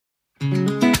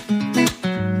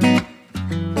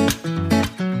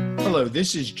Hello,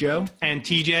 this is Joe and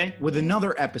TJ with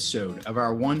another episode of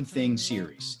our One Thing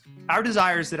series. Our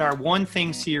desire is that our One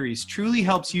Thing series truly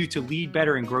helps you to lead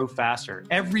better and grow faster.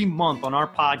 Every month on our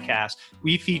podcast,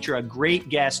 we feature a great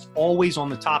guest, always on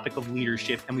the topic of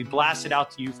leadership, and we blast it out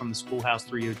to you from the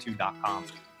schoolhouse302.com.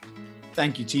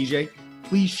 Thank you, TJ.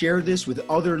 Please share this with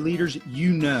other leaders you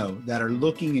know that are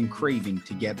looking and craving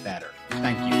to get better.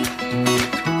 Thank you.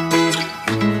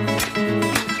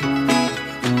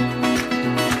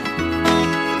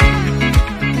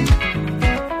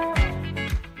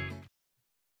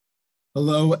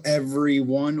 Hello,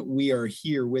 everyone. We are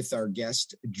here with our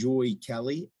guest, Joy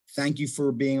Kelly. Thank you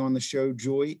for being on the show,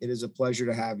 Joy. It is a pleasure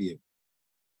to have you.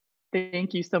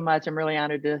 Thank you so much. I'm really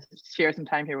honored to share some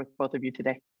time here with both of you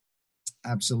today.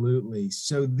 Absolutely.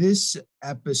 So this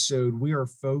episode, we are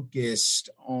focused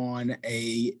on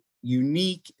a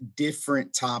unique,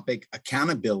 different topic,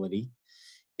 accountability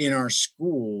in our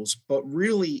schools, but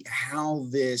really how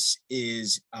this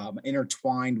is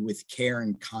intertwined with care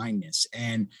and kindness.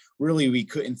 And really, we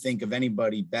couldn't think of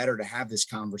anybody better to have this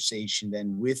conversation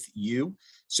than with you.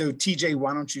 So TJ,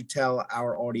 why don't you tell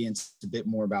our audience a bit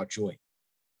more about Joy?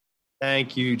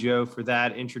 Thank you, Joe, for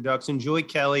that introduction. Joy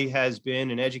Kelly has been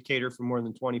an educator for more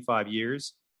than 25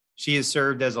 years. She has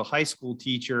served as a high school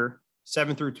teacher,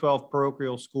 7 through 12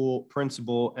 parochial school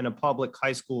principal, and a public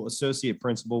high school associate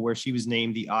principal, where she was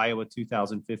named the Iowa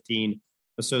 2015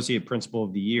 Associate Principal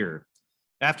of the Year.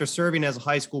 After serving as a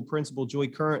high school principal, Joy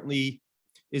currently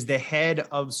is the head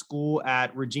of school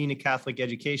at Regina Catholic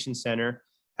Education Center.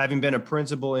 Having been a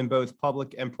principal in both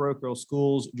public and parochial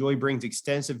schools, Joy brings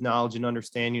extensive knowledge and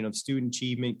understanding of student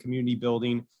achievement, community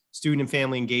building, student and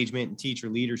family engagement, and teacher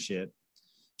leadership.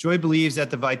 Joy believes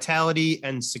that the vitality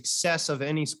and success of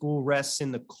any school rests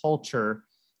in the culture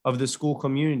of the school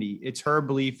community. It's her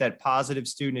belief that positive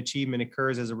student achievement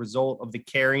occurs as a result of the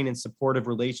caring and supportive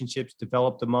relationships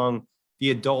developed among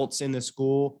the adults in the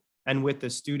school and with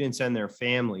the students and their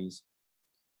families.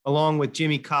 Along with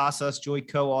Jimmy Casas, Joy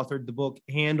co-authored the book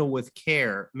Handle with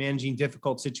Care, Managing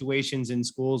Difficult Situations in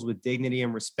Schools with Dignity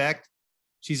and Respect.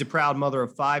 She's a proud mother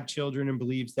of 5 children and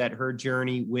believes that her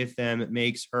journey with them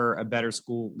makes her a better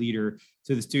school leader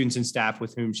to the students and staff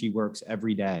with whom she works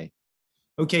every day.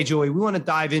 Okay, Joy, we want to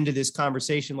dive into this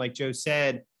conversation, like Joe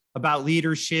said, about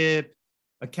leadership,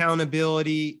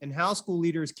 accountability, and how school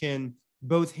leaders can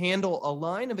both handle a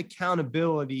line of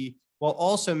accountability while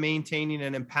also maintaining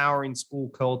an empowering school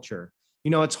culture. You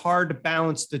know, it's hard to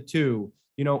balance the two,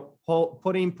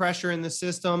 putting pressure in the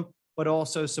system, but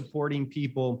also supporting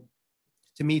people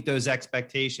to meet those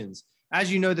expectations.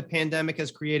 As you know, the pandemic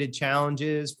has created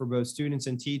challenges for both students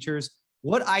and teachers.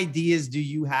 What ideas do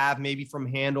you have, maybe from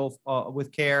Handle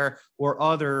with Care or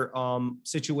other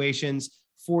situations,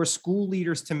 for school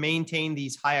leaders to maintain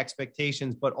these high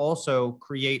expectations, but also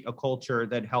create a culture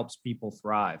that helps people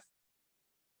thrive?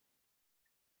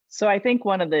 So I think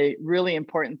one of the really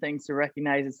important things to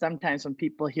recognize is sometimes when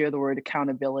people hear the word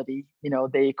accountability,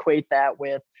 they equate that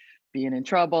with being in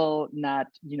trouble, not,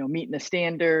 meeting the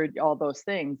standard, all those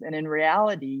things. And in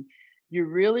reality, you're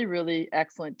really, really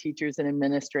excellent teachers and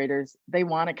administrators. They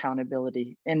want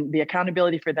accountability. And the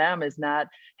accountability for them is not,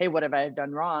 hey, what have I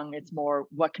done wrong? It's more,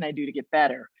 what can I do to get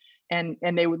better? And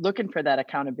they were looking for that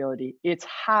accountability. It's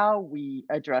how we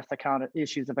address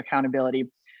issues of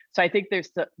accountability. So I think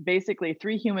there's basically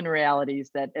 3 human realities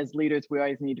that as leaders, we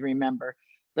always need to remember.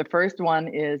 The first one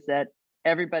is that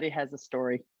everybody has a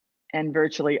story, and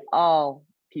virtually all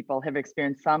people have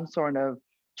experienced some sort of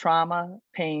trauma,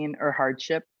 pain, or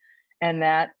hardship. And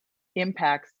that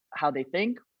impacts how they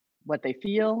think, what they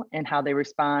feel, and how they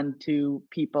respond to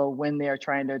people when they are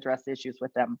trying to address issues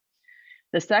with them.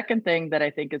 The second thing that I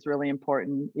think is really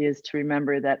important is to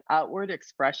remember that outward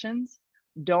expressions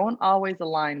don't always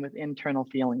align with internal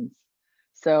feelings.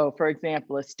 So for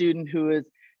example, a student who is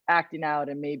acting out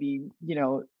and maybe,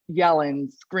 yelling,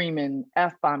 screaming,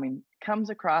 F-bombing comes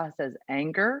across as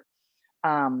anger.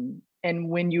 And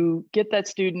when you get that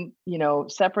student,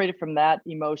 separated from that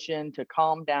emotion, to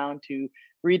calm down, to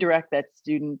redirect that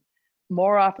student,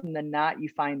 more often than not, you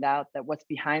find out that what's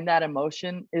behind that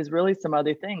emotion is really some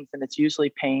other things. And it's usually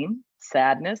pain,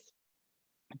 sadness,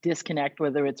 disconnect,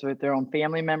 whether it's with their own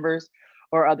family members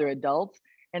or other adults.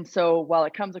 And so while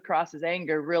it comes across as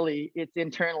anger, really it's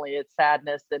internally, it's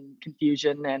sadness and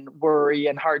confusion and worry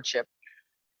and hardship.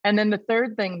 And then the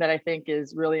third thing that I think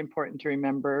is really important to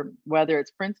remember, whether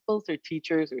it's principals or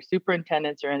teachers or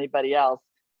superintendents or anybody else,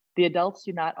 the adults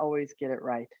do not always get it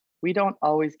right. We don't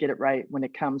always get it right when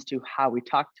it comes to how we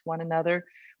talk to one another,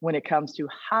 when it comes to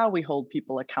how we hold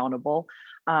people accountable.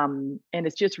 And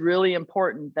it's just really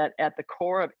important that at the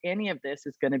core of any of this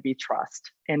is going to be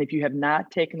trust. And if you have not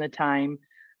taken the time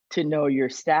to know your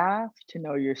staff, to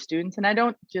know your students, and I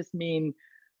don't just mean,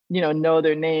 know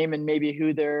their name and maybe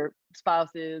who their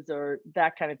spouse is or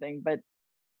that kind of thing, but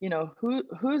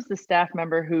who's the staff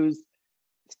member whose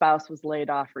spouse was laid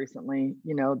off recently,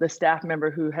 the staff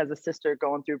member who has a sister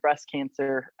going through breast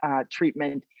cancer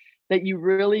treatment, that you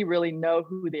really, really know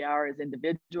who they are as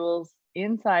individuals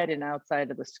inside and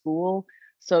outside of the school,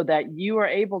 so that you are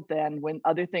able then, when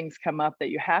other things come up that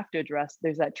you have to address,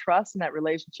 there's that trust and that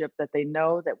relationship that they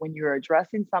know that when you're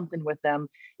addressing something with them,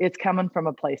 it's coming from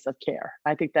a place of care.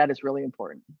 I think that is really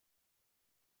important.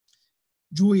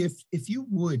 Joy, if you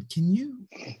would, can you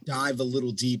dive a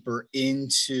little deeper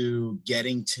into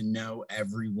getting to know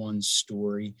everyone's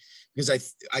story? Because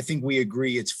I think we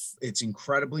agree it's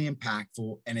incredibly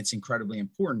impactful and it's incredibly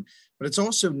important, but it's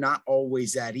also not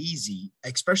always that easy,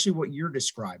 especially what you're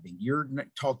describing. You're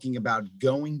talking about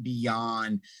going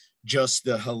beyond just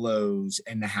the hellos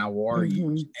and the how are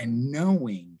yous, and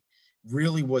knowing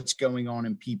really what's going on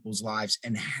in people's lives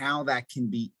and how that can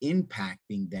be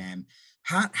impacting them.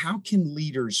 How can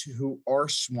leaders who are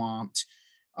swamped,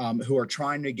 who are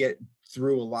trying to get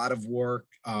through a lot of work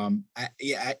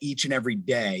at each and every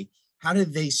day, how do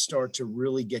they start to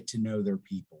really get to know their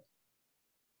people?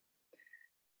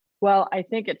 Well, I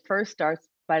think it first starts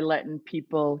by letting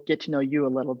people get to know you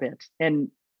a little bit. And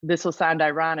this will sound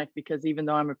ironic because even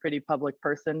though I'm a pretty public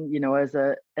person, as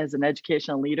an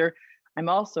educational leader, I'm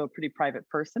also a pretty private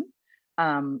person.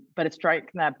 But it's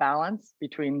striking that balance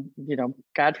between,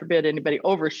 God forbid anybody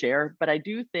overshare. But I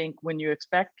do think when you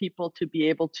expect people to be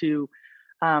able to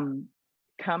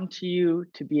come to you,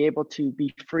 to be able to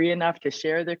be free enough to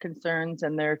share their concerns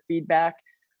and their feedback,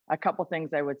 a couple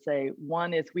things I would say.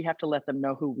 One is we have to let them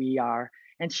know who we are,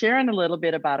 and sharing a little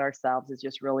bit about ourselves is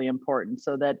just really important,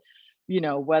 so that,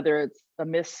 whether it's a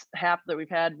mishap that we've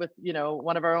had with,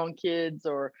 one of our own kids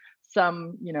or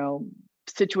some,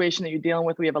 situation that you're dealing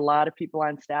with. We have a lot of people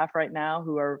on staff right now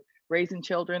who are raising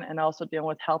children and also dealing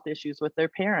with health issues with their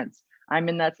parents. I'm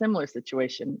in that similar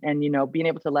situation, and being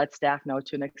able to let staff know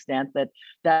to an extent that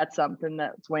that's something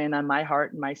that's weighing on my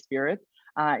heart and my spirit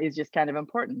is just kind of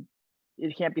important.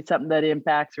 It can't be something that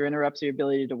impacts or interrupts your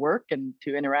ability to work and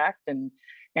to interact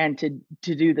and to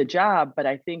do the job. But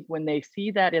I think when they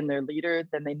see that in their leader,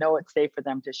 then they know it's safe for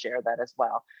them to share that as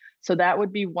well. So that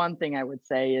would be one thing I would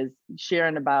say, is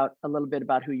sharing about a little bit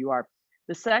about who you are.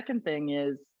 The second thing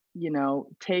is,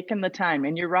 taking the time.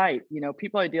 And you're right,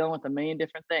 people are dealing with a million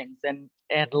different things,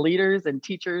 and leaders and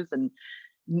teachers and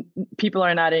people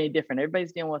are not any different.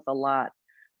 Everybody's dealing with a lot.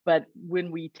 But when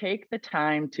we take the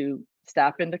time to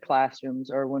stop into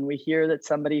classrooms, or when we hear that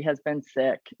somebody has been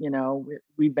sick,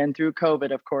 we've been through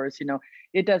COVID, of course,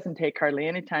 it doesn't take hardly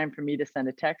any time for me to send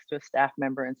a text to a staff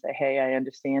member and say, hey, I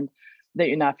understand that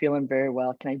you're not feeling very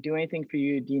well. Can I do anything for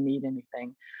you? Do you need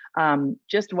anything?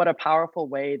 Just what a powerful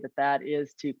way that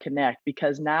is to connect,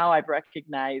 because now I've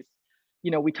recognized,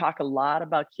 we talk a lot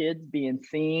about kids being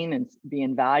seen and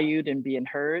being valued and being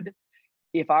heard.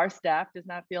 If our staff does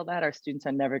not feel that, our students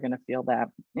are never going to feel that.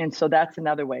 And so that's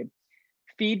another way.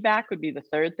 Feedback would be the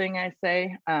third thing I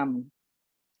say.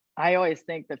 I always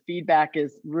think that feedback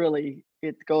is really,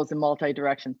 it goes in multi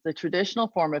directions. The traditional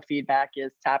form of feedback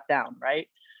is top down, right?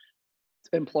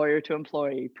 Employer to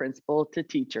employee, principal to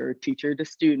teacher, teacher to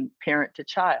student, parent to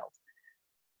child.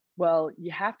 Well,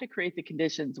 you have to create the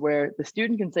conditions where the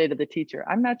student can say to the teacher,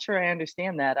 I'm not sure I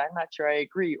understand that. I'm not sure I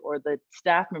agree. Or the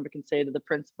staff member can say to the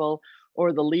principal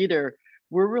or the leader,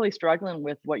 we're really struggling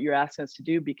with what you're asking us to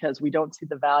do because we don't see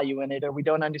the value in it, or we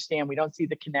don't understand, we don't see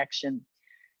the connection.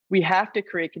 We have to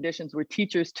create conditions where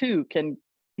teachers too can,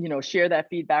 share that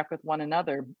feedback with one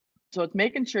another. So it's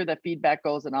making sure that feedback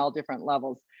goes in all different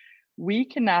levels. We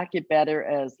cannot get better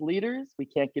as leaders. We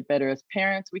can't get better as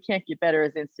parents. We can't get better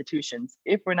as institutions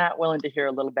if we're not willing to hear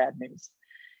a little bad news.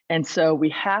 And so we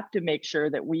have to make sure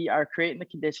that we are creating the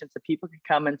conditions that people can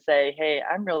come and say, hey,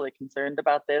 I'm really concerned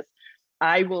about this.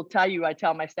 I will tell you, I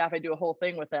tell my staff, I do a whole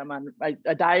thing with them on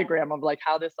a diagram of like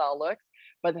how this all looks.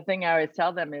 But the thing I always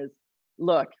tell them is,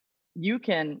 look, you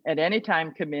can at any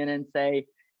time come in and say,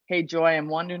 hey, Joy, I'm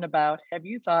wondering about, have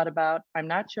you thought about, I'm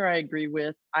not sure I agree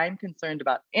with, I'm concerned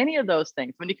about any of those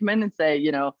things. When you come in and say,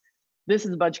 this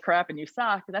is a bunch of crap and you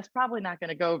suck, that's probably not going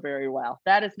to go very well.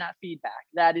 That is not feedback.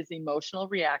 That is emotional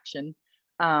reaction.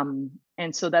 And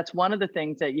so that's one of the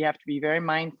things that you have to be very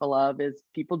mindful of, is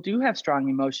people do have strong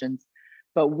emotions,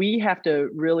 but we have to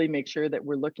really make sure that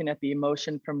we're looking at the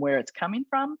emotion from where it's coming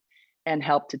from and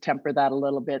help to temper that a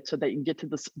little bit so that you can get to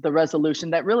the resolution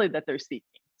that they're seeking.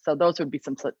 So those would be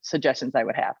some suggestions I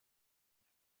would have.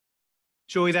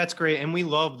 Joey, that's great. And we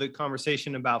love the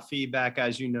conversation about feedback.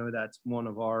 As you know, that's one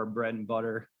of our bread and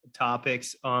butter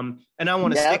topics. And I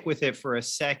want to stick with it for a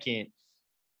second.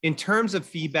 In terms of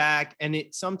feedback, and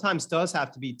it sometimes does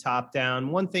have to be top down,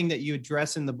 one thing that you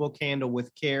address in the book Handle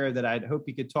with Care that I'd hope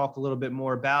you could talk a little bit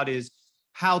more about is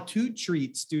how to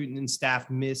treat student and staff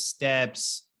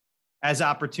missteps as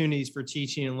opportunities for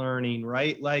teaching and learning,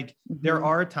 right? Like there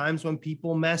are times when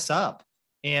people mess up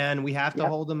and we have to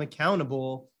hold them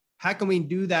accountable. How can we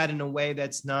do that in a way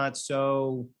that's not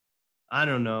so, I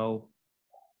don't know,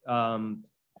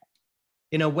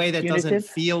 in a way that doesn't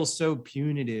feel so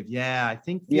punitive? Yeah, I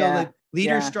think like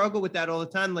leaders struggle with that all the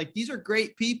time. Like these are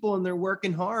great people and they're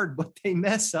working hard, but they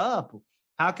mess up.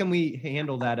 How can we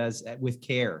handle that with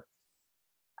care?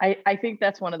 I think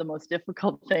that's one of the most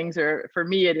difficult things, or for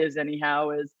me it is anyhow,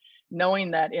 is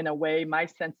knowing that in a way my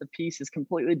sense of peace is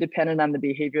completely dependent on the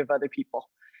behavior of other people.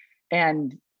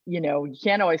 And you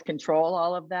can't always control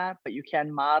all of that, but you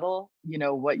can model,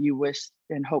 what you wish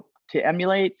and hope to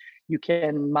emulate. You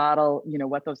can model,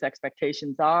 what those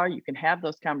expectations are. You can have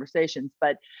those conversations.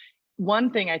 But one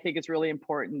thing I think is really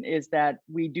important is that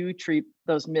we do treat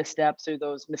those missteps or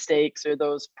those mistakes or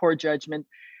those poor judgment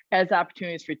as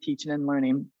opportunities for teaching and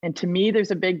learning. And to me,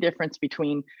 there's a big difference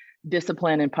between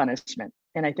discipline and punishment.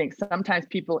 And I think sometimes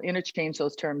people interchange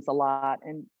those terms a lot.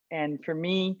 And for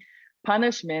me,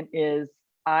 punishment is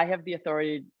I have the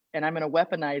authority and I'm going to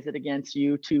weaponize it against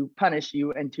you to punish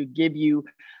you and to give you,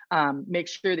 make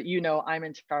sure that I'm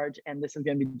in charge and this is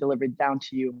going to be delivered down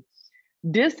to you.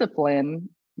 Discipline,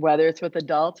 whether it's with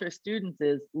adults or students,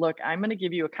 is look, I'm going to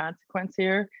give you a consequence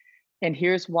here. And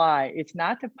here's why. It's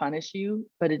not to punish you,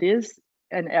 but it is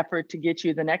an effort to get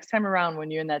you the next time around when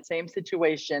you're in that same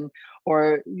situation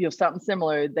or something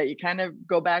similar, that you kind of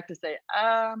go back to say,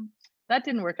 that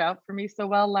didn't work out for me so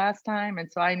well last time.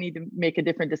 And so I need to make a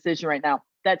different decision right now.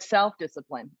 That's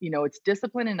self-discipline. It's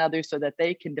discipline in others so that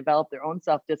they can develop their own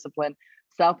self-discipline,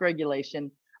 self-regulation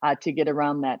to get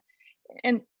around that.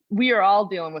 And we are all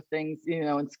dealing with things,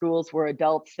 in schools where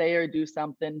adults say or do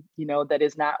something, that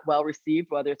is not well received,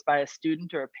 whether it's by a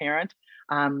student or a parent.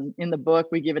 In the book,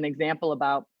 we give an example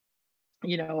about,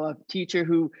 a teacher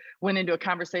who went into a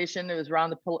conversation. It was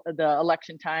around the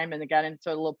election time, and they got into a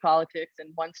little politics. And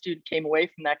one student came away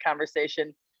from that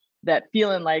conversation that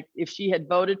feeling like if she had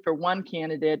voted for one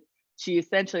candidate, she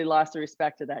essentially lost the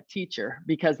respect of that teacher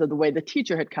because of the way the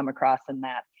teacher had come across in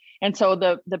that. And so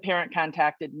the parent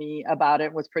contacted me about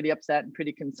it, was pretty upset and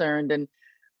pretty concerned. And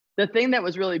the thing that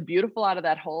was really beautiful out of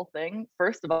that whole thing,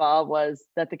 first of all, was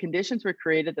that the conditions were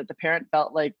created that the parent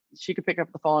felt like she could pick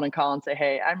up the phone and call and say,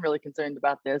 hey, I'm really concerned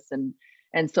about this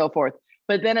and so forth.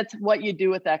 But then it's what you do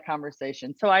with that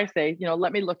conversation. So I say,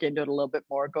 let me look into it a little bit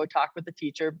more, go talk with the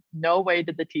teacher. No way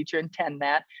did the teacher intend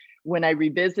that. When I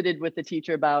revisited with the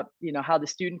teacher about, how the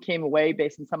student came away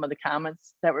based on some of the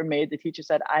comments that were made, the teacher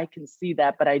said, I can see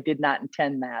that, but I did not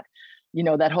intend that.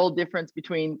 That whole difference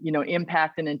between,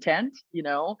 impact and intent,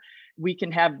 we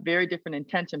can have very different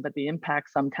intention, but the impact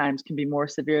sometimes can be more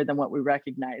severe than what we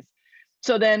recognize.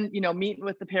 So then, meeting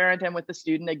with the parent and with the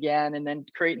student again, and then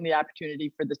creating the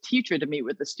opportunity for the teacher to meet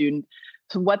with the student.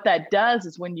 So what that does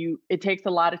is it takes a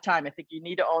lot of time. I think you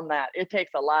need to own that. It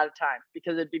takes a lot of time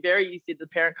because it'd be very easy to the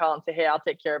parent call and say, hey, I'll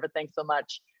take care of it. Thanks so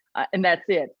much. And that's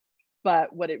it.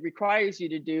 But what it requires you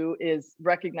to do is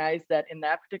recognize that in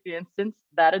that particular instance,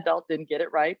 that adult didn't get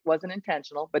it right, wasn't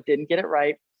intentional, but didn't get it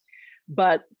right.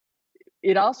 But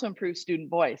it also improves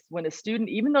student voice. When a student,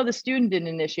 even though the student didn't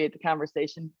initiate the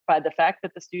conversation, by the fact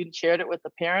that the student shared it with the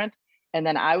parent, and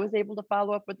then I was able to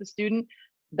follow up with the student,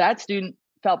 that student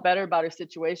felt better about her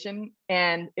situation.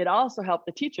 And it also helped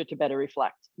the teacher to better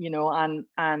reflect, on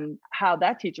how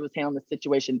that teacher was handling the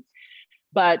situation.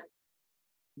 But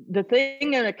the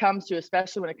thing when it comes to,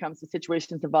 especially when it comes to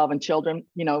situations involving children,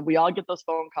 we all get those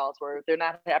phone calls where they're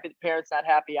not happy, the parent's not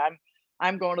happy.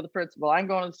 I'm going to the principal, I'm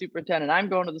going to the superintendent, I'm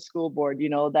going to the school board,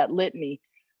 that litany.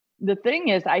 The thing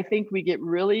is, I think we get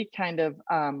really kind of,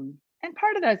 and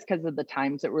part of that's because of the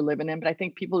times that we're living in, but I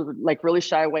think people really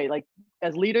shy away. Like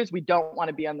as leaders, we don't want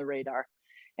to be on the radar.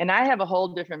 And I have a whole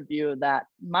different view of that.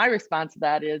 My response to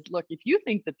that is, look, if you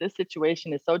think that this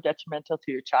situation is so detrimental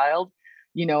to your child,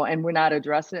 and we're not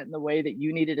addressing it in the way that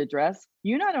you need it addressed,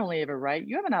 you not only have a right,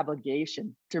 you have an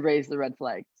obligation to raise the red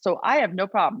flag. So I have no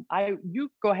problem.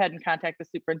 You go ahead and contact the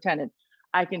superintendent.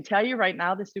 I can tell you right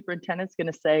now, the superintendent's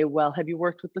going to say, well, have you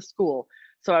worked with the school?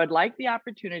 So I would like the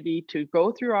opportunity to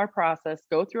go through our process,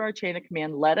 go through our chain of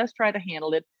command, let us try to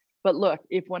handle it. But look,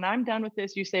 if when I'm done with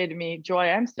this, you say to me, Joy,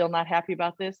 I'm still not happy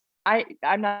about this,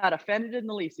 I'm not offended in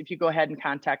the least if you go ahead and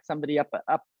contact somebody up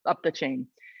the chain.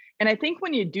 And I think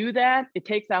when you do that, it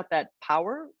takes out that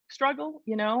power struggle,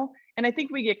 and I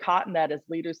think we get caught in that as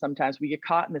leaders. Sometimes we get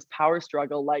caught in this power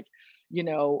struggle, like,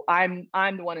 I'm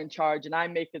the one in charge and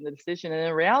I'm making the decision. And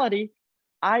in reality,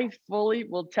 I fully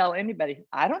will tell anybody,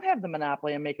 I don't have the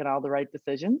monopoly on making all the right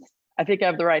decisions. I think I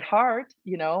have the right heart,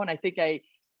 and I think I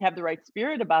have the right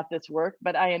spirit about this work,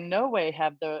 but I in no way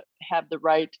have the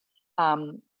right,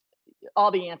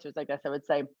 all the answers, I guess I would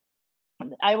say.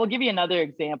 I will give you another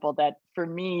example that for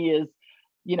me is,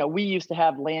 we used to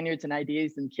have lanyards and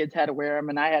IDs and kids had to wear them.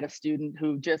 And I had a student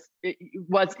who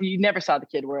you never saw the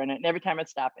kid wearing it. And every time I'd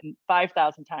stop, and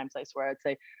 5,000 times, I swear, I'd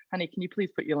say, honey, can you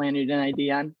please put your lanyard and ID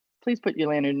on? Please put your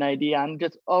lanyard and ID on,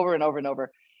 just over and over and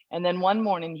over. And then one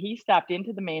morning he stopped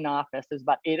into the main office. It was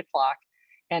about 8 o'clock.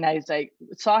 And I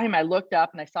saw him, I looked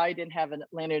up and I saw he didn't have a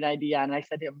lanyard and ID on. And I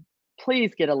said to him,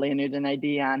 please get a lanyard and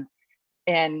ID on.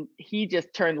 And he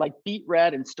just turned like beet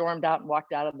red and stormed out and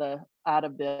walked out of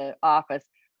the office.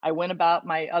 I went about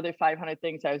my other 500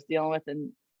 things I was dealing with.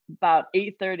 And about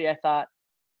 8:30, I thought,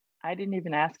 I didn't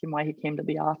even ask him why he came to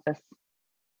the office.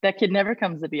 That kid never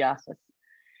comes to the office.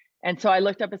 And so I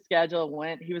looked up his schedule,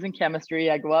 he was in chemistry.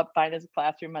 I go up, find his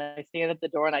classroom, and I stand at the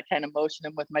door and I kind of motion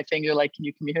him with my finger, like, can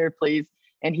you come here, please?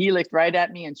 And he looked right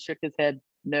at me and shook his head,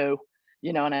 no,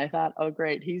 and I thought, oh,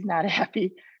 great, he's not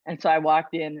happy. And so I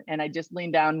walked in and I just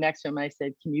leaned down next to him. And I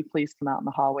said, can you please come out in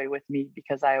the hallway with me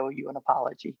because I owe you an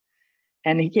apology?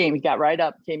 And he got right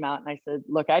up, came out. And I said,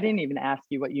 look, I didn't even ask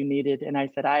you what you needed. And I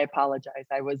said, I apologize.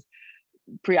 I was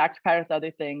preoccupied with other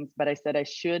things, but I said, I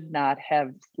should not have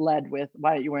led with,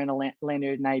 why aren't you wearing a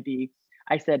lanyard and ID?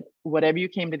 I said, whatever you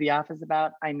came to the office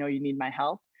about, I know you need my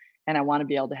help and I want to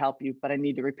be able to help you, but I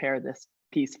need to repair this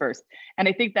piece first. And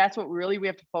I think that's what really we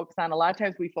have to focus on. A lot of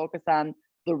times we focus on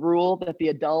the rule that the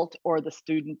adult or the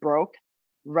student broke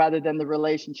rather than the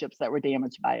relationships that were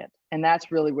damaged by it. And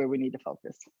that's really where we need to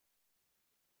focus.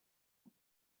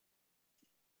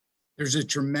 There's a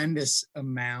tremendous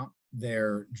amount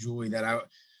there, Julie, that I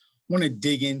want to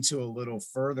dig into a little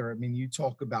further. I mean, you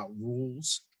talk about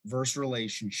rules versus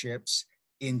relationships,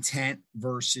 intent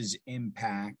versus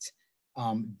impact,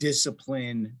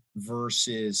 discipline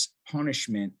versus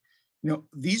punishment.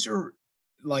 These are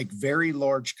like very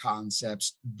large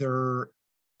concepts. They're,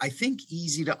 I think,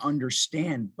 easy to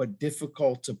understand, but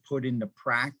difficult to put into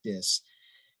practice.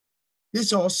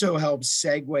 This also helps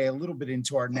segue a little bit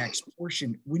into our next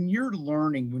portion. When you're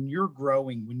learning, when you're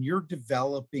growing, when you're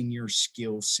developing your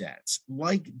skill sets,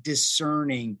 like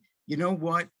discerning, you know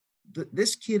what,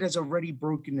 this kid has already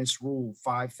broken this rule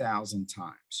 5,000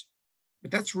 times,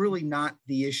 but that's really not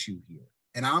the issue here.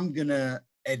 And I'm going to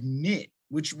admit,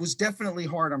 which was definitely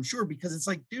hard, I'm sure, because it's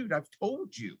like, dude, I've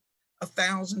told you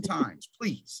 1,000 times,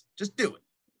 please just do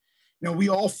it. We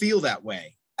all feel that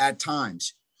way at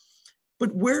times.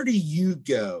 But where do you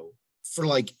go for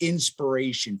like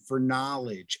inspiration, for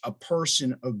knowledge, a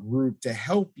person, a group to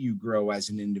help you grow as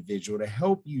an individual, to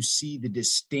help you see the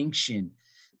distinction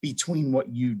between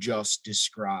what you just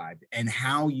described and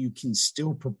how you can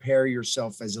still prepare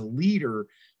yourself as a leader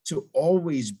to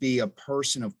always be a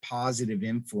person of positive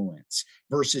influence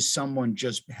versus someone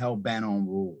just hell-bent on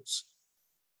rules?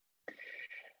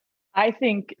 I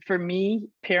think for me,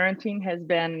 parenting has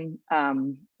been,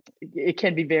 it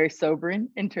can be very sobering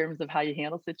in terms of how you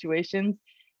handle situations.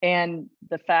 And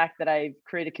the fact that I've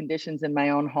created conditions in my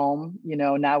own home,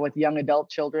 now with young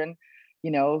adult children,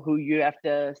 who you have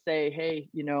to say, hey,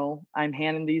 I'm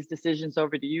handing these decisions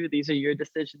over to you. These are your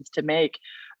decisions to make.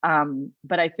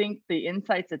 But I think the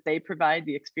insights that they provide,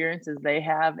 the experiences they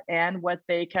have, and what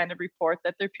they kind of report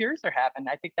that their peers are having,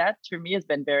 I think that to me has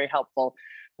been very helpful.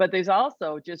 But there's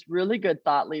also just really good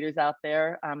thought leaders out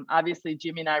there. Obviously,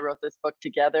 Jimmy and I wrote this book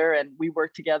together and we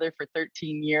worked together for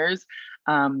 13 years.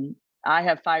 I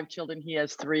have 5 children, he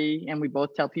has 3, and we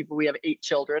both tell people we have 8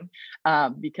 children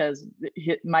because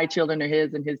my children are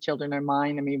his and his children are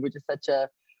mine. I mean, we're just such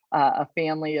a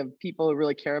family of people who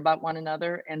really care about one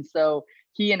another. And so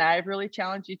he and I have really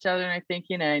challenged each other in our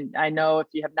thinking. And I know if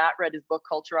you have not read his book,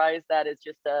 Culturized, that is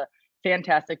just a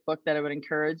fantastic book that I would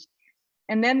encourage.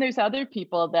 And then there's other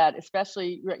people that,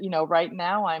 especially, right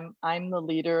now I'm the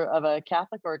leader of a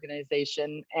Catholic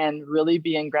organization, and really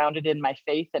being grounded in my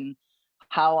faith and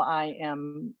how I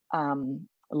am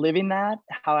living that,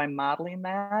 how I'm modeling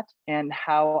that, and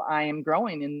how I am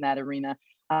growing in that arena.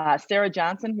 Sarah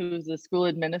Johnson, who's a school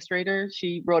administrator,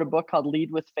 she wrote a book called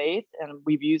Lead with Faith, and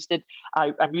we've used it.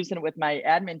 I'm using it with my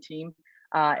admin team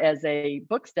as a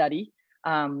book study.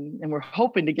 And we're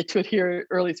hoping to get to it here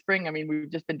early spring. I mean,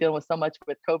 we've just been dealing with so much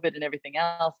with COVID and everything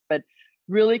else, but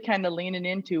really kind of leaning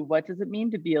into what does it mean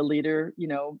to be a leader,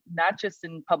 not just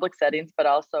in public settings, but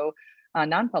also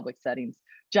non-public settings.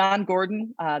 John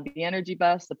Gordon, the Energy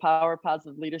Bus, the Power of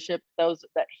Positive Leadership,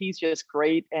 he's just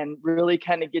great and really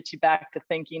kind of gets you back to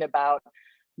thinking about,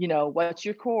 what's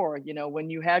your core? When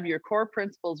you have your core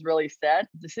principles really set,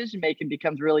 decision making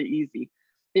becomes really easy.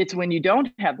 It's when you don't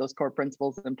have those core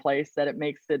principles in place that it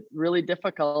makes it really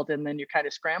difficult. And then you're kind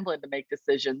of scrambling to make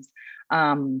decisions.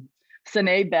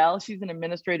 Sine Bell, she's an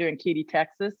administrator in Katy,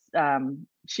 Texas.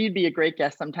 She'd be a great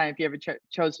guest sometime if you ever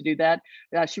chose to do that.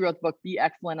 She wrote the book, Be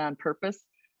Excellent on Purpose.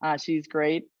 She's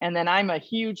great. And then I'm a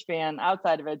huge fan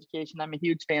outside of education. I'm a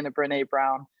huge fan of Brene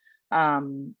Brown.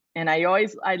 And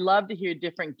I love to hear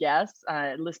different guests.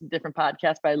 I listen to different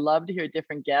podcasts, but I love to hear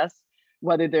different guests,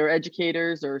 whether they're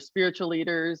educators or spiritual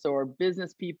leaders or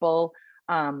business people.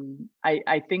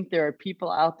 I think there are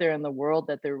people out there in the world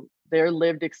that their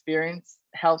lived experience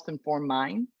helps inform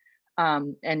mine.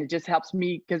 And it just helps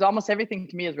me because almost everything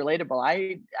to me is relatable.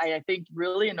 I think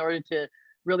really in order to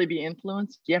really be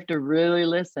influenced, you have to really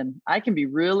listen. I can be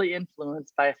really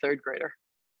influenced by a third grader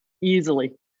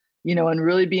easily, and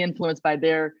really be influenced by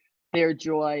their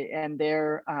joy and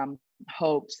their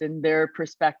hopes and their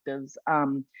perspectives.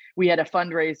 We had a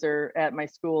fundraiser at my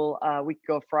school a week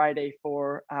ago Friday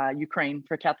for Ukraine,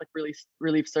 for Catholic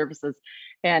Relief Services,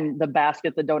 and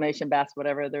the donation basket,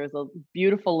 whatever, there was a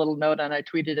beautiful little note, and I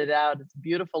tweeted it out. It's a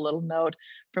beautiful little note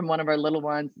from one of our little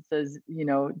ones. It says,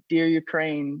 dear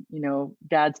Ukraine,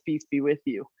 God's peace be with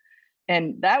you.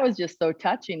 And that was just so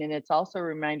touching. And it's also a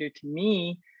reminder to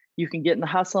me, you can get in the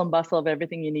hustle and bustle of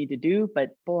everything you need to do,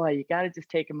 but boy, you got to just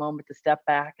take a moment to step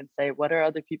back and say, what are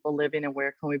other people living and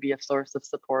where can we be a source of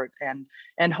support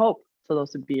and hope? So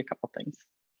those would be a couple things.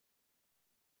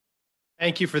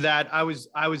 Thank you for that. I was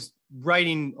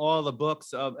writing all the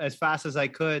books as fast as I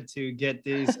could to get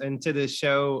these into the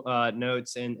show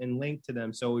notes and link to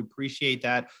them. So we appreciate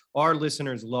that. Our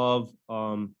listeners love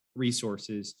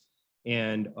resources,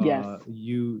 and yes.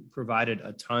 You provided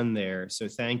a ton there. So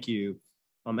thank you.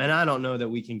 And I don't know that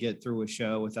we can get through a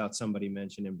show without somebody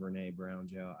mentioning Brene Brown,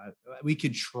 Joe. We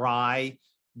could try,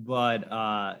 but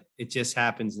it just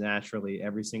happens naturally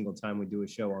every single time we do a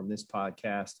show on this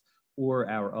podcast or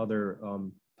our other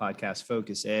podcast,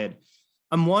 Focus Ed.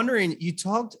 I'm wondering, you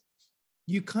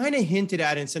kind of hinted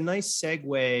at, it's a nice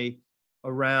segue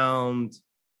around,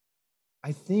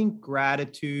 I think,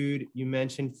 gratitude. You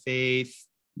mentioned faith.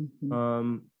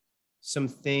 Mm-hmm. Some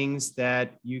things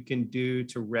that you can do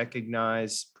to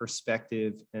recognize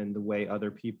perspective and the way other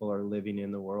people are living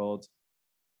in the world.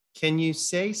 Can you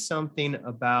say something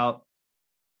about,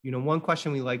 one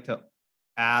question we like to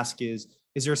ask is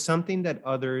there something that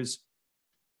others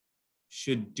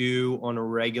should do on a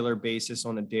regular basis,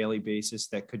 on a daily basis,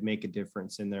 that could make a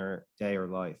difference in their day or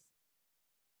life?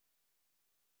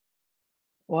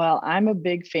 Well, I'm a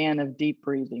big fan of deep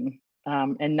breathing.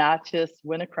 And not just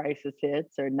when a crisis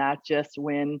hits or not just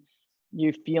when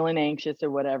you're feeling anxious or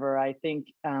whatever. I think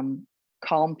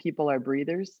calm people are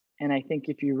breathers. And I think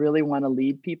if you really want to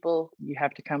lead people, you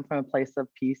have to come from a place of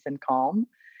peace and calm.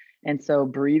 And so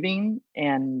breathing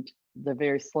and the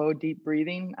very slow, deep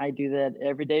breathing, I do that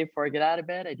every day before I get out of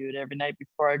bed. I do it every night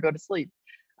before I go to sleep.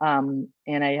 And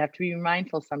I have to be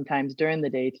mindful sometimes during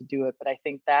the day to do it. But I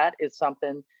think that is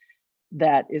something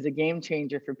that is a game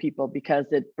changer for people because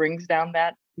it brings down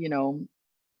that,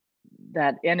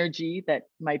 that energy that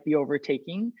might be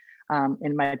overtaking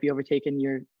and might be overtaking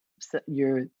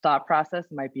your thought process,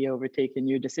 might be overtaking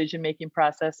your decision-making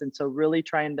process. And so really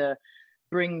trying to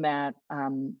bring that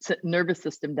nervous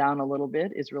system down a little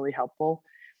bit is really helpful.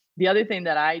 The other thing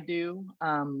that I do,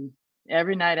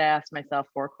 every night I ask myself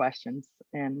 4 questions.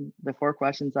 And the 4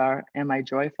 questions are, am I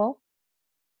joyful?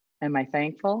 Am I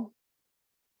thankful?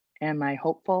 Am I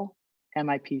hopeful? Am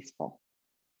I peaceful?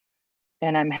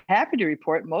 And I'm happy to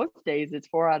report most days it's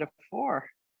 4 out of 4.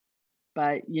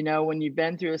 But, when you've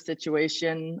been through a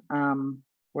situation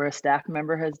where a staff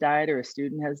member has died or a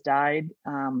student has died,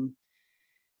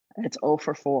 it's 0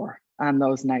 for 4 on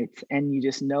those nights. And you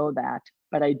just know that.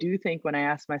 But I do think when I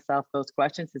ask myself those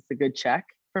questions, it's a good check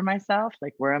for myself.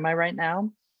 Like, where am I right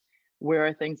now? Where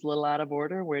are things a little out of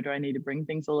order? Where do I need to bring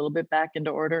things a little bit back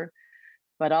into order?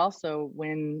 But also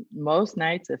when most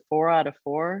nights at 4 out of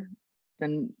 4,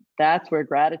 then that's where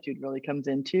gratitude really comes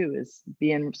in too, is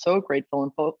being so grateful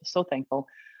and so thankful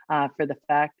for the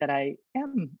fact that I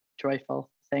am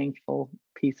joyful, thankful,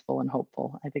 peaceful, and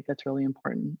hopeful. I think that's really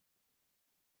important.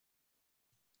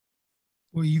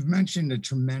 Well, you've mentioned a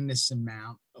tremendous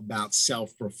amount about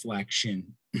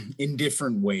self-reflection in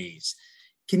different ways.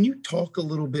 Can you talk a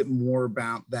little bit more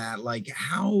about that? Like,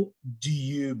 how do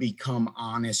you become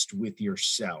honest with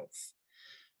yourself?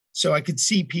 So I could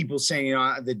see people saying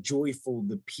the joyful,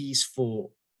 the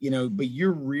peaceful, but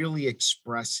you're really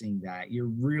expressing that. You're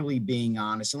really being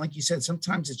honest. And like you said,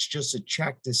 sometimes it's just a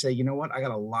check to say, you know what, I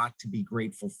got a lot to be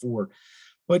grateful for.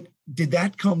 But did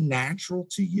that come natural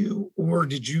to you, or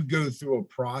did you go through a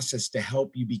process to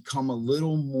help you become a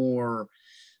little more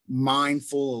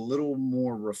mindful, a little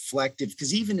more reflective?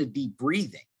 Because even a deep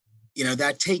breathing,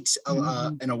 that takes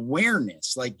an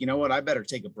awareness, like, you know what, I better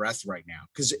take a breath right now,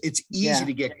 because it's easy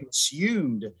to get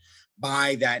consumed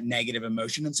by that negative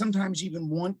emotion. And sometimes you even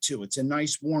want to. It's a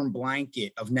nice warm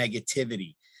blanket of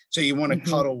negativity. So you want to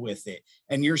cuddle with it.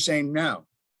 And you're saying, no,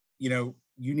 you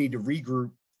need to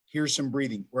regroup. Here's some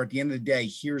breathing. Or at the end of the day,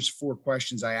 here's 4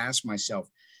 questions I asked myself.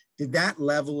 Did that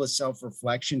level of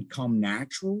self-reflection come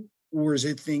natural? Or is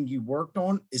it a thing you worked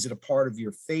on? Is it a part of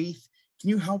your faith? Can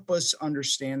you help us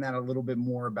understand that a little bit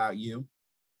more about you?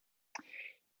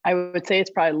 I would say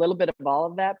it's probably a little bit of all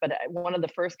of that. But one of the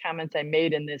first comments I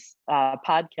made in this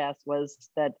podcast was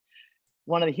that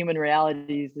one of the human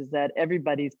realities is that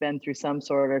everybody's been through some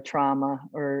sort of trauma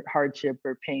or hardship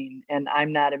or pain, and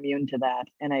I'm not immune to that.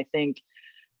 And I think,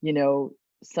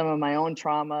 some of my own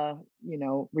trauma,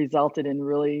 resulted in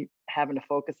really having to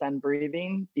focus on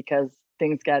breathing because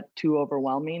things got too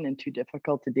overwhelming and too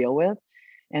difficult to deal with.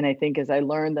 And I think as I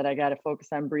learned that I got to focus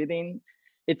on breathing,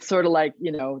 it's sort of like,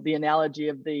 the analogy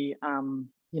of the, when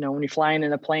you're flying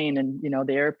in a plane and,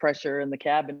 the air pressure in the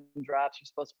cabin drops, you're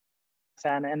supposed to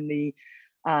focus on, and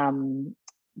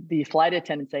the flight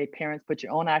attendants say, parents, put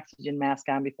your own oxygen mask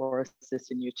on before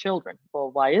assisting your children. Well,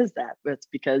 why is that? It's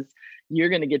because you're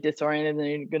going to get disoriented and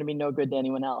you're going to be no good to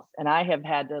anyone else. And I have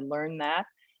had to learn that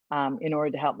in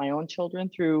order to help my own children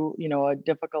through, a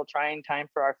difficult, trying time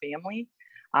for our family.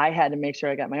 I had to make sure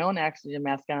I got my own oxygen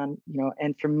mask on,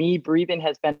 and for me, breathing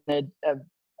has been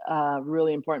a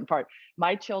really important part.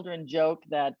 My children joke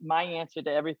that my answer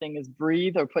to everything is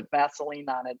breathe or put Vaseline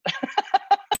on it.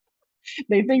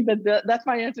 They think that that's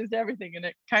my answers to everything, and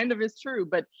it kind of is true.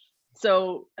 But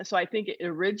so I think it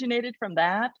originated from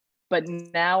that. But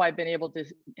now I've been able to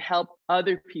help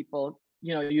other people,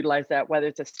 utilize that, whether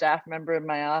it's a staff member in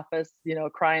my office,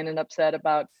 crying and upset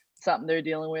about something they're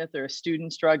dealing with, or a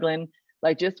student struggling,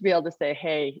 like just to be able to say,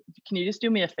 hey, can you just do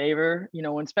me a favor?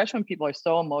 Especially when people are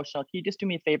so emotional, can you just do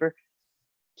me a favor?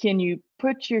 Can you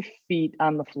put your feet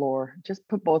on the floor? Just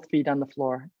put both feet on the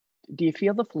floor. Do you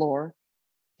feel the floor?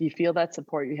 Do you feel that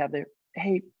support you have there?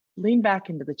 Hey, lean back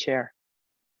into the chair.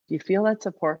 Do you feel that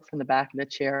support from the back of the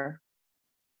chair?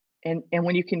 And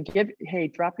when you can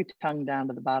drop your tongue down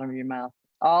to the bottom of your mouth.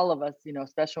 All of us,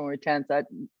 especially when we're tense, that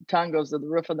tongue goes to the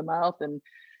roof of the mouth, and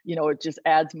it just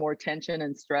adds more tension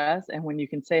and stress. And when you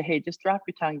can say, hey, just drop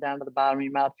your tongue down to the bottom of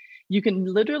your mouth, you can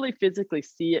literally physically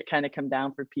see it kind of come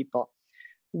down for people.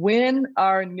 When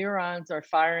our neurons are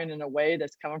firing in a way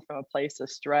that's coming from a place of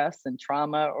stress and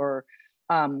trauma or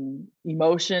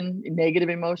emotion, negative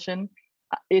emotion,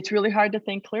 it's really hard to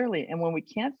think clearly. And when we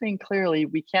can't think clearly,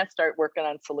 we can't start working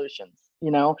on solutions.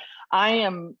 I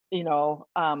am,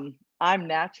 I'm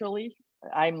naturally,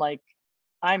 I'm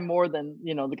more than,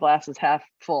 the glass is half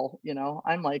full,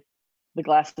 I'm like, the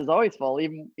glass is always full,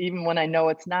 even when I know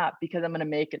it's not, because I'm going to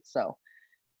make it so.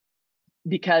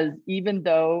 Because even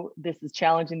though this is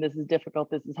challenging, this is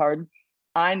difficult, this is hard,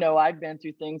 I know I've been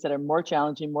through things that are more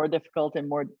challenging, more difficult, and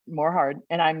more hard,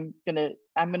 and I'm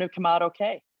gonna come out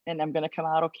okay, and I'm gonna come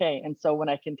out okay. And so when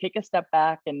I can take a step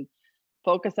back and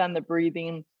focus on the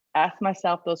breathing, ask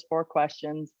myself those 4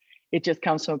 questions, it just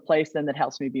comes from a place then that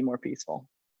helps me be more peaceful.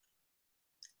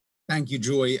 Thank you,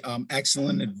 Joy.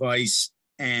 Excellent advice.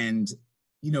 And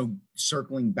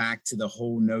circling back to the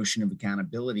whole notion of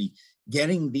accountability,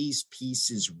 getting these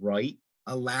pieces right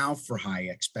allow for high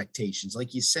expectations.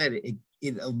 Like you said,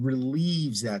 it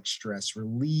relieves that stress,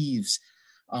 relieves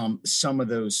some of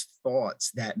those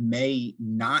thoughts that may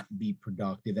not be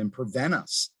productive and prevent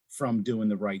us from doing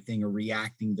the right thing or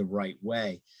reacting the right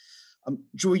way.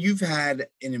 Joy, you've had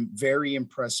a very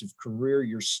impressive career.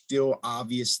 You're still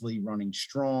obviously running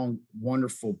strong.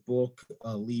 Wonderful book,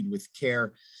 Lead with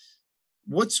Care.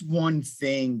 What's one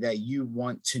thing that you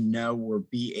want to know or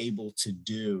be able to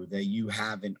do that you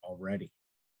haven't already?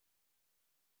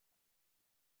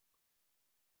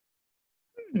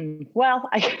 Well,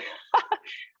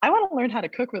 I want to learn how to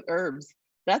cook with herbs.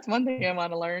 That's one thing I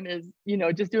want to learn is,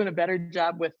 just doing a better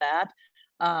job with that.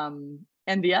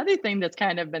 And the other thing that's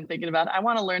kind of been thinking about, I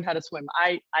want to learn how to swim.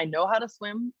 I know how to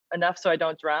swim enough so I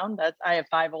don't drown. I have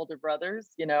 5 older brothers,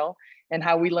 and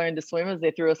how we learned to swim is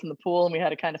they threw us in the pool and we had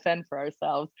to kind of fend for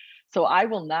ourselves. So I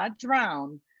will not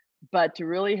drown, but to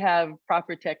really have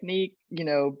proper technique,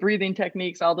 breathing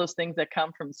techniques, all those things that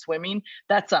come from swimming,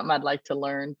 that's something I'd like to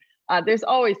learn. There's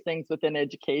always things within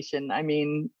education. I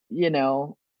mean,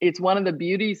 it's one of the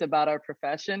beauties about our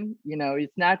profession. You know,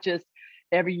 it's not just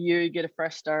every year you get a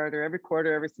fresh start, or every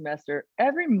quarter, every semester,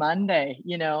 every Monday,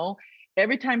 you know,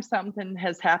 every time something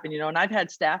has happened, you know, and I've had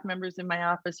staff members in my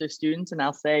office or students, and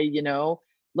I'll say, you know,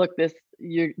 look, there's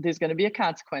going to be a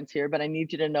consequence here, but I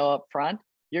need you to know up front,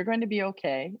 you're going to be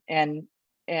okay. And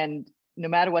no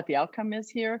matter what the outcome is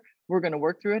here, we're going to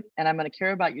work through it. And I'm going to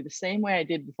care about you the same way I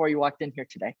did before you walked in here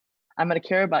today. I'm going to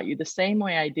care about you the same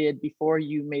way I did before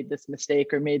you made this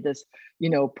mistake or made this, you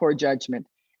know, poor judgment.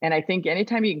 And I think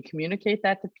anytime you can communicate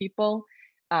that to people,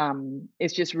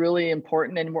 it's just really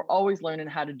important. And we're always learning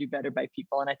how to do better by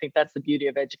people. And I think that's the beauty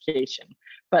of education.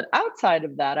 But outside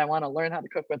of that, I want to learn how to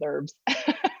cook with herbs.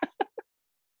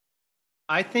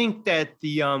 I think that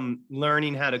the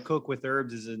learning how to cook with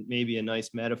herbs is maybe a nice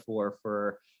metaphor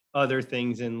for other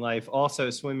things in life. Also,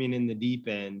 swimming in the deep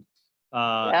end.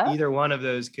 Either one of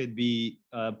those could be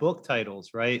book titles,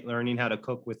 right? Learning how to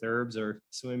cook with herbs or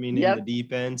swimming in the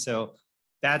deep end. So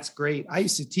that's great. I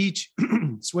used to teach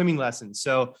swimming lessons.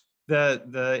 So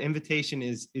the invitation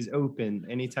is open.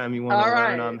 Anytime you want to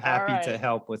learn, I'm happy to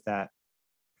help with that.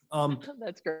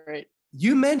 That's great.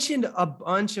 You mentioned a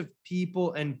bunch of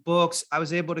people and books. I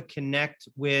was able to connect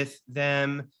with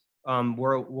them.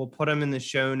 We'll put them in the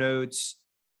show notes.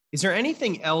 Is there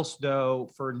anything else,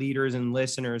 though, for leaders and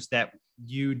listeners that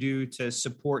you do to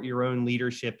support your own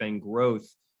leadership and growth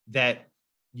that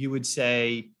you would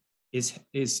say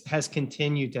has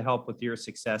continued to help with your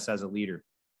success as a leader?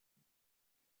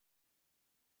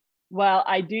 Well,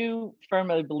 I do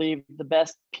firmly believe the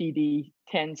best PD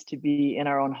tends to be in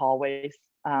our own hallways.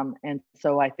 And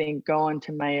so I think going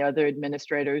to my other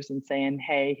administrators and saying,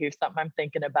 hey, here's something I'm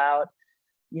thinking about,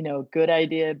 you know, good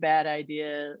idea, bad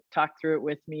idea, talk through it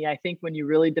with me. I think when you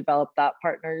really develop thought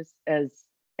partners as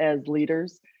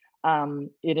leaders,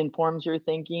 it informs your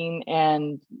thinking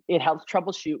and it helps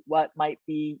troubleshoot what might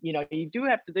be, you know,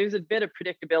 there's a bit of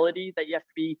predictability that you have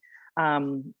to be,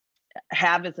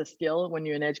 have as a skill when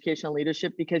you're in educational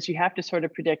leadership, because you have to sort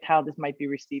of predict how this might be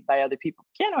received by other people.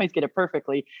 You can't always get it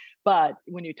perfectly, but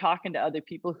when you're talking to other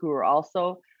people who are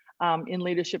also in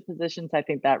leadership positions, I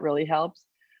think that really helps.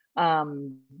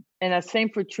 And that's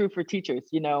true for teachers.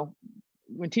 You know,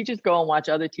 when teachers go and watch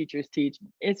other teachers teach,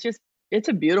 it's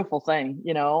a beautiful thing,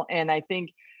 you know, and I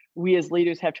think we as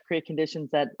leaders have to create conditions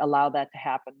that allow that to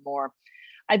happen more.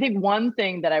 I think one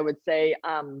thing that I would say,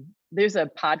 there's a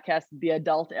podcast, the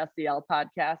Adult SEL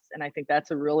podcast. And I think that's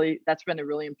been a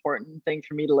really important thing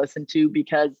for me to listen to,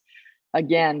 because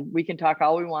again, we can talk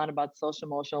all we want about social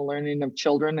emotional learning of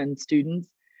children and students,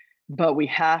 but we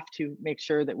have to make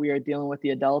sure that we are dealing with the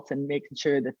adults and making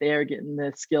sure that they're getting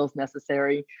the skills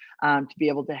necessary to be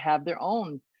able to have their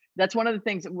own. That's one of the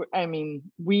things,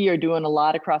 we are doing a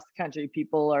lot across the country.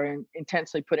 People are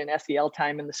intentionally putting SEL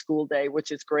time in the school day,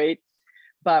 which is great.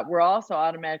 But we're also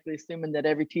automatically assuming that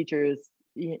every teacher is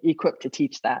equipped to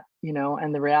teach that, you know,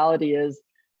 and the reality is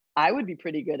I would be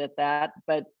pretty good at that,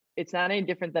 but it's not any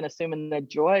different than assuming that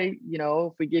Joy, you know,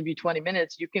 if we give you 20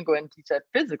 minutes, you can go in and teach that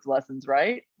physics lessons,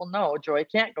 right? Well, no, Joy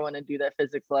can't go in and do that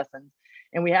physics lessons.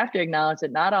 And we have to acknowledge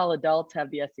that not all adults have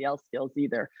the SEL skills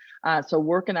either. So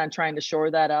working on trying to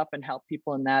shore that up and help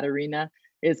people in that arena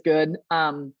is good.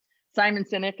 Simon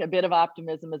Sinek, A Bit of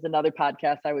Optimism, is another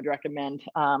podcast I would recommend.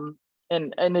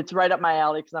 And it's right up my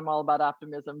alley because I'm all about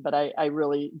optimism, but I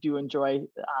really do enjoy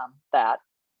that.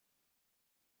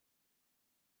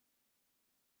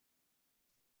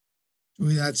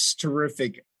 That's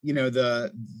terrific. You know,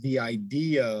 the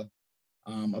idea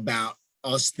about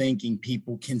us thinking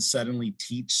people can suddenly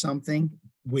teach something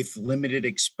with limited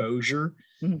exposure.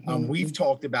 Mm-hmm. We've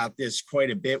talked about this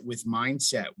quite a bit with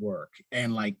mindset work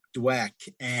and like Dweck,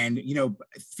 and, you know,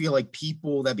 I feel like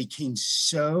people that became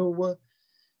so,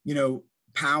 you know,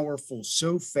 powerful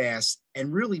so fast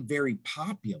and really very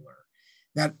popular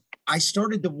that I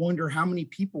started to wonder how many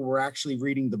people were actually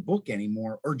reading the book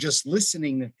anymore or just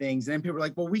listening to things. And then people were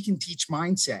like, well, we can teach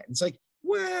mindset. And it's like,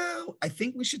 well, I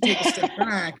think we should take a step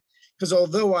back, because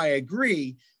although I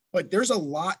agree, but there's a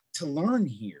lot to learn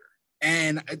here.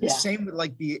 And the same with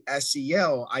like the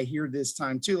SEL, I hear this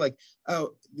time too, like,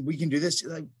 oh, we can do this.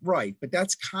 Like, right. But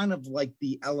that's kind of like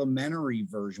the elementary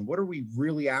version. What are we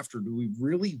really after? Do we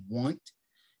really want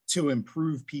to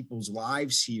improve people's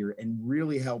lives here and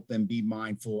really help them be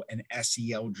mindful and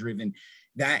SEL driven?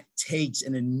 That takes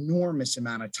an enormous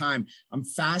amount of time. I'm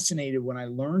fascinated when I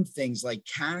learn things like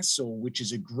Castle, which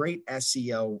is a great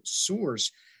SEL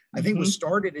source, I think was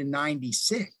started in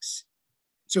 96.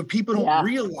 So people don't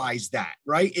realize that,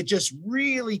 right? It just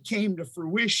really came to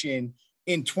fruition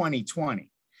in 2020.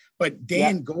 But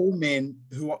Dan Goleman,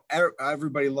 who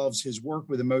everybody loves his work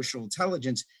with emotional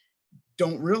intelligence,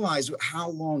 don't realize how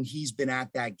long he's been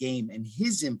at that game and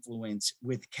his influence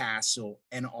with Castle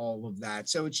and all of that.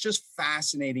 So it's just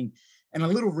fascinating and a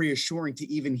little reassuring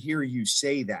to even hear you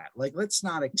say that. Like, let's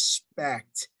not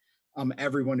expect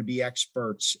everyone to be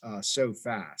experts so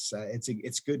fast.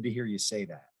 It's good to hear you say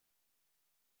that.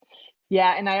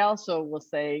 Yeah, and I also will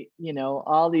say,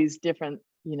 all these different,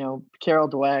 Carol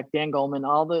Dweck, Dan Goleman,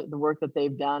 all the work that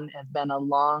they've done has been a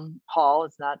long haul.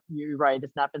 It's not, you're right,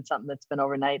 it's not been something that's been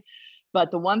overnight.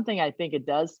 But the one thing I think it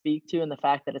does speak to, and the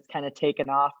fact that it's kind of taken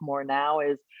off more now,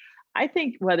 is I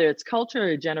think whether it's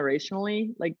culture or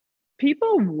generationally, like,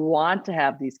 people want to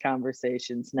have these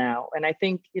conversations now. And I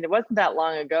think it wasn't that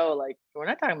long ago, like, we're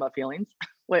not talking about feelings.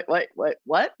 Wait,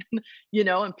 what?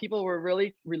 And people were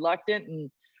really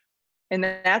reluctant. And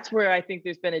that's where I think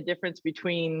there's been a difference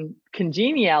between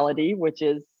congeniality, which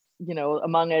is,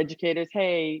 among educators,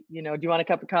 hey, do you want a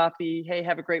cup of coffee? Hey,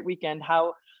 have a great weekend.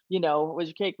 How, was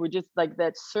your cake? We're just like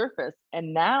that surface.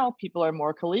 And now people are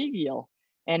more collegial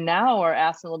and now are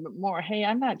asking a little bit more. Hey,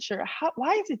 I'm not sure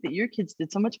why is it that your kids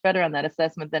did so much better on that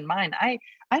assessment than mine? I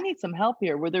need some help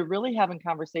here, where they're really having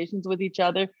conversations with each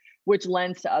other, which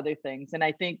lends to other things. And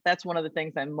I think that's one of the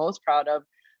things I'm most proud of.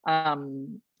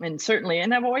 And certainly,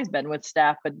 and I've always been with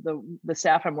staff, but the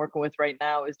staff I'm working with right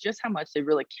now is just how much they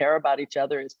really care about each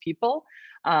other as people.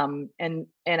 And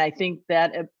I think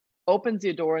that it opens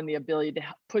the door and the ability to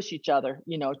push each other,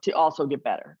 to also get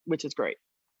better, which is great.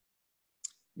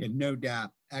 Yeah, no doubt.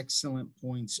 Excellent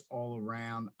points all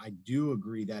around. I do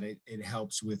agree that it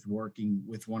helps with working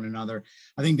with one another.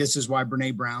 I think this is why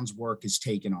Brene Brown's work is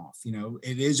taken off.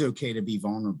 It is okay to be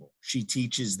vulnerable. She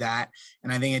teaches that.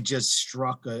 And I think it just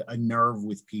struck a nerve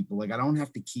with people. Like, I don't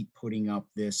have to keep putting up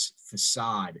this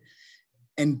facade.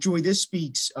 And Joy, this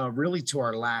speaks really to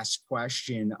our last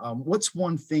question. What's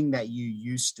one thing that you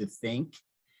used to think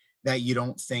that you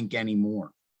don't think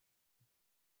anymore?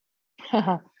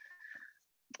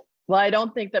 Well, I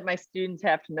don't think that my students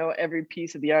have to know every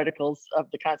piece of the articles of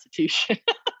the Constitution.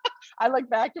 I look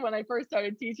back to when I first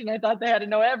started teaching, I thought they had to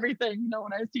know everything,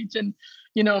 when I was teaching,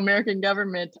 American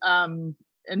government. And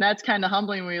that's kind of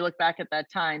humbling when you look back at that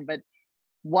time. But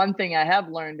one thing I have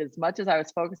learned, as much as I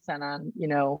was focusing on,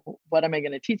 what am I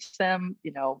going to teach them?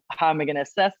 How am I going to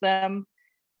assess them?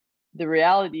 The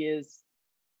reality is,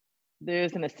 there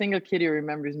isn't a single kid who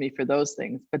remembers me for those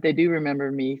things, but they do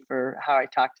remember me for how I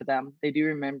talked to them. They do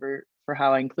remember for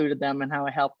how I included them and how I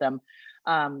helped them.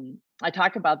 I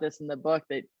talk about this in the book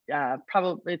that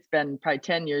it's been probably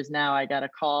 10 years now. I got a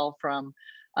call from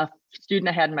a student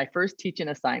I had in my first teaching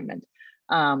assignment,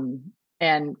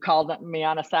 and called me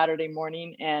on a Saturday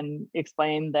morning and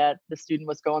explained that the student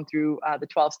was going through the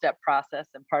 12-step process,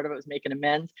 and part of it was making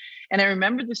amends. And I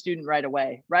remembered the student right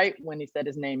away. Right when he said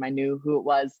his name, I knew who it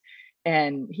was.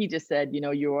 And he just said,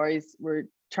 you always were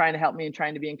trying to help me and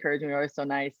trying to be encouraging. You're always so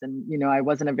nice. And, I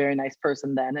wasn't a very nice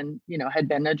person then, and, had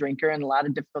been a drinker in a lot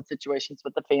of difficult situations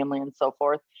with the family and so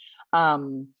forth.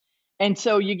 And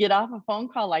so you get off a phone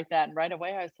call like that, and right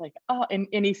away I was like, oh, and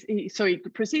he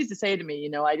proceeds to say to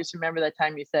me, I just remember that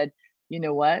time you said, you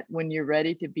know what, when you're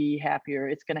ready to be happier,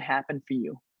 it's going to happen for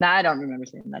you. Now, I don't remember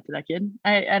saying that to that kid.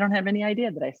 I don't have any idea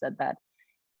that I said that.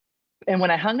 And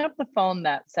when I hung up the phone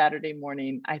that Saturday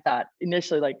morning, I thought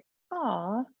initially, like,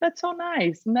 oh, that's so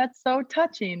nice. And that's so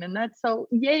touching. And that's so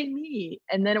yay me.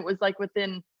 And then it was like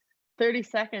within 30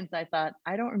 seconds, I thought,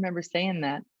 I don't remember saying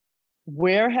that.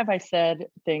 Where have I said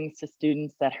things to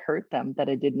students that hurt them that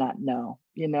I did not know?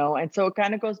 And so it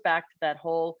kind of goes back to that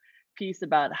whole piece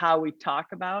about how we talk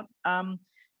about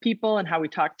people and how we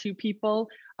talk to people.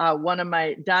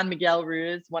 Don Miguel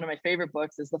Ruiz, one of my favorite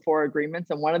books is The Four Agreements.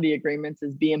 And one of the agreements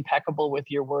is be impeccable with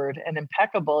your word. And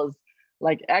impeccable is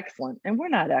like excellent. And we're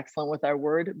not excellent with our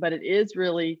word, but it is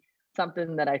really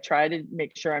something that I try to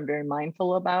make sure I'm very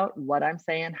mindful about what I'm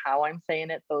saying, how I'm saying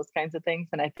it, those kinds of things.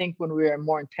 And I think when we are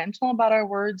more intentional about our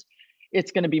words,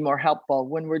 it's going to be more helpful.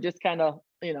 When we're just kind of,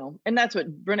 and that's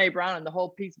what Brene Brown and the whole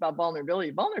piece about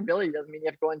vulnerability. Vulnerability doesn't mean you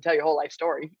have to go and tell your whole life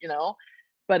story,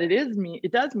 but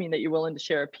it does mean that you're willing to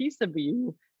share a piece of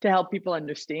you to help people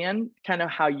understand kind of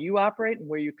how you operate and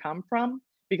where you come from.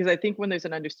 Because I think when there's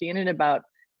an understanding about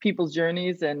people's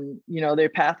journeys and, their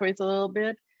pathways a little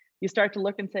bit, you start to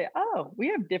look and say, oh, we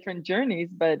have different journeys,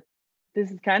 but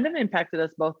this has kind of impacted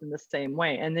us both in the same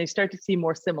way. And they start to see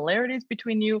more similarities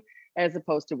between you as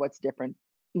opposed to what's different,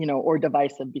 or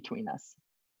divisive between us.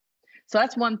 So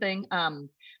that's one thing.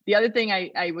 The other thing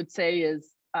I would say is,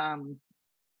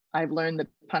 I've learned that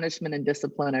punishment and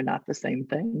discipline are not the same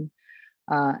thing,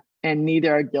 and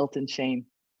neither are guilt and shame.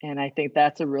 And I think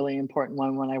that's a really important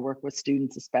one when I work with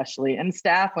students, especially, and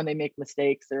staff when they make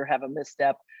mistakes or have a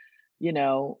misstep. you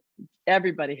know,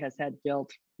 everybody has had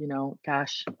guilt. You know,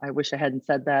 gosh, I wish I hadn't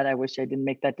said that. I wish I didn't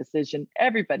make that decision.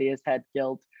 Everybody has had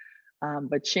guilt.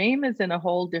 But shame is in a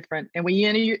whole different, and we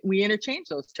interchange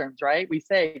those terms, right? We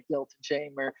say guilt and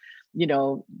shame, or, you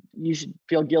know, you should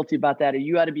feel guilty about that, or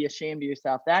you ought to be ashamed of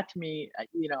yourself. That to me,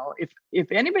 you know,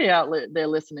 if anybody out there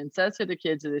listening says to the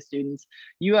kids or the students,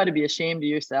 you ought to be ashamed of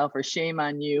yourself or shame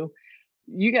on you,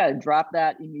 you got to drop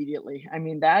that immediately. I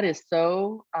mean, that is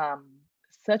so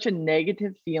such a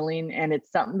negative feeling, and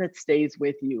it's something that stays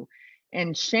with you.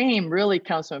 And shame really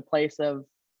comes from a place of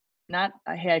not,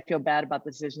 hey, I feel bad about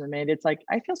the decision I made. It's like,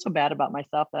 I feel so bad about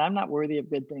myself that I'm not worthy of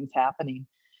good things happening.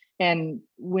 And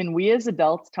when we as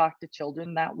adults talk to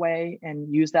children that way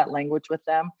and use that language with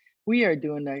them, we are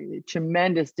doing a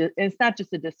tremendous, it's not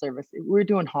just a disservice, we're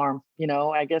doing harm. You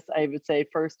know, I guess I would say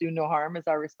first, do no harm is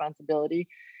our responsibility.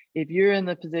 If you're in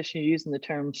the position of using the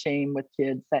term shame with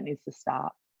kids, that needs to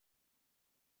stop.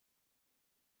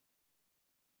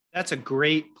 That's a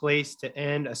great place to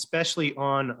end, especially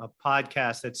on a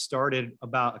podcast that started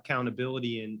about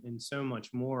accountability and so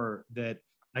much more that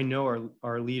I know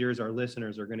our leaders, our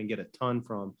listeners are going to get a ton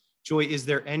from. Joy, is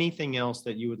there anything else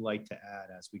that you would like to add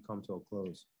as we come to a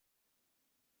close?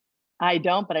 I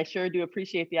don't, but I sure do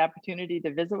appreciate the opportunity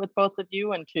to visit with both of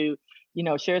you and to, you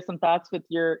know, share some thoughts with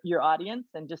your audience.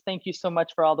 And just thank you so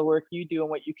much for all the work you do and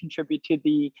what you contribute to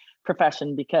the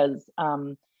profession, because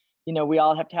you know, we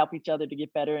all have to help each other to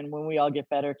get better. And when we all get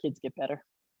better, kids get better.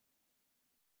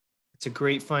 It's a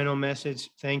great final message.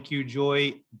 Thank you,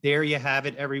 Joy. There you have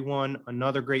it, everyone.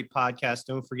 Another great podcast.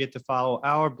 Don't forget to follow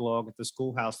our blog at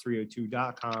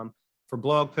theschoolhouse302.com for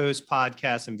blog posts,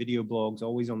 podcasts, and video blogs,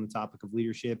 always on the topic of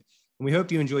leadership. And we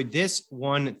hope you enjoyed this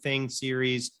One Thing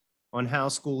series on how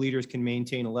school leaders can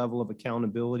maintain a level of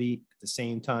accountability, at the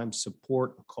same time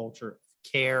support a culture of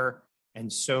care,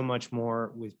 and so much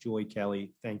more with Joy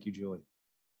Kelly. Thank you, Joy.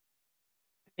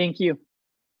 Thank you.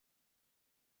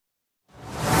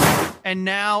 And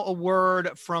now a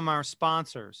word from our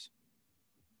sponsors.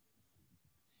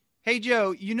 Hey,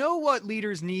 Joe, you know what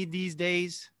leaders need these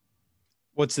days?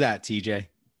 What's that, TJ?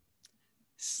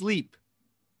 Sleep.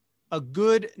 A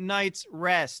good night's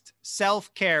rest,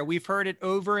 self-care. We've heard it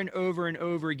over and over and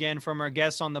over again from our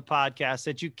guests on the podcast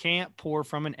that you can't pour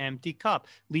from an empty cup.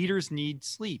 Leaders need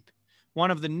sleep.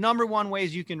 One of the number one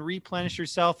ways you can replenish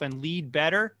yourself and lead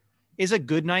better is a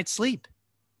good night's sleep.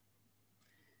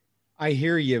 I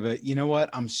hear you, but you know what?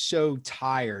 I'm so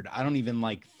tired. I don't even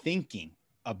like thinking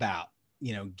about,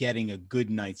 you know, getting a good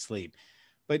night's sleep.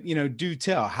 But, you know, do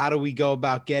tell, how do we go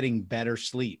about getting better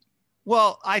sleep?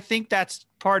 Well, I think that's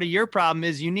part of your problem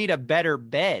is you need a better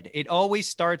bed. It always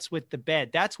starts with the bed.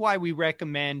 That's why we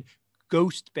recommend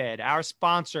Ghost Bed, our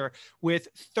sponsor, with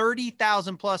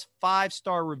 30,000 plus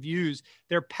 5-star reviews.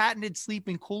 Their patented sleep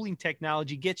and cooling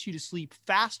technology gets you to sleep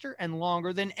faster and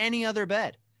longer than any other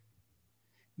bed.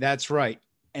 That's right.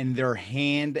 And their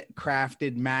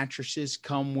handcrafted mattresses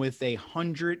come with a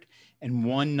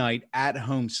 101 night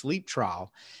at-home sleep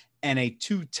trial and a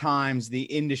 2 times the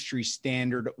industry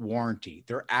standard warranty.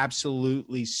 They're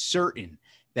absolutely certain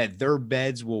that their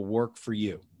beds will work for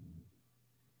you.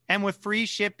 And with free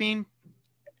shipping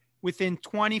within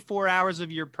 24 hours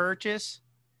of your purchase,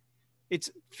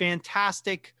 it's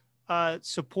fantastic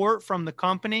support from the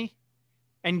company.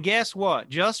 And guess what?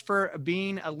 Just for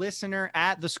being a listener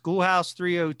at the Schoolhouse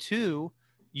 302,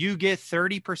 you get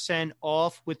 30%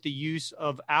 off with the use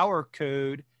of our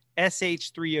code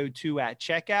SH302 at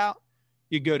checkout.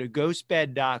 You go to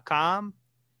ghostbed.com.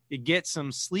 You get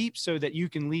some sleep so that you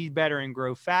can lead better and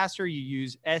grow faster. You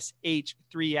use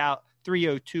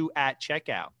SH302 at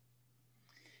checkout.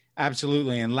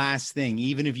 Absolutely. And last thing,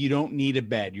 even if you don't need a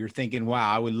bed, you're thinking,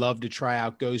 wow, I would love to try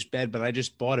out Ghost Bed, but I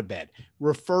just bought a bed.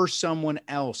 Refer someone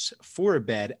else for a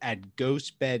bed at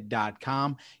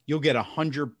ghostbed.com. You'll get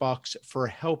 $100 for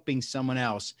helping someone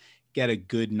else get a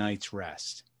good night's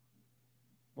rest.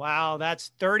 Wow,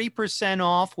 that's 30%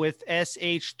 off with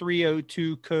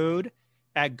SH302 code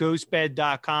at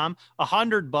ghostbed.com.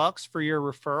 $100 for your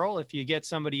referral if you get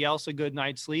somebody else a good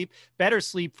night's sleep. Better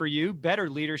sleep for you, better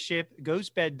leadership.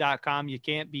 Ghostbed.com. You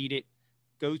can't beat it.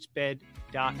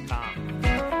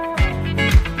 Ghostbed.com.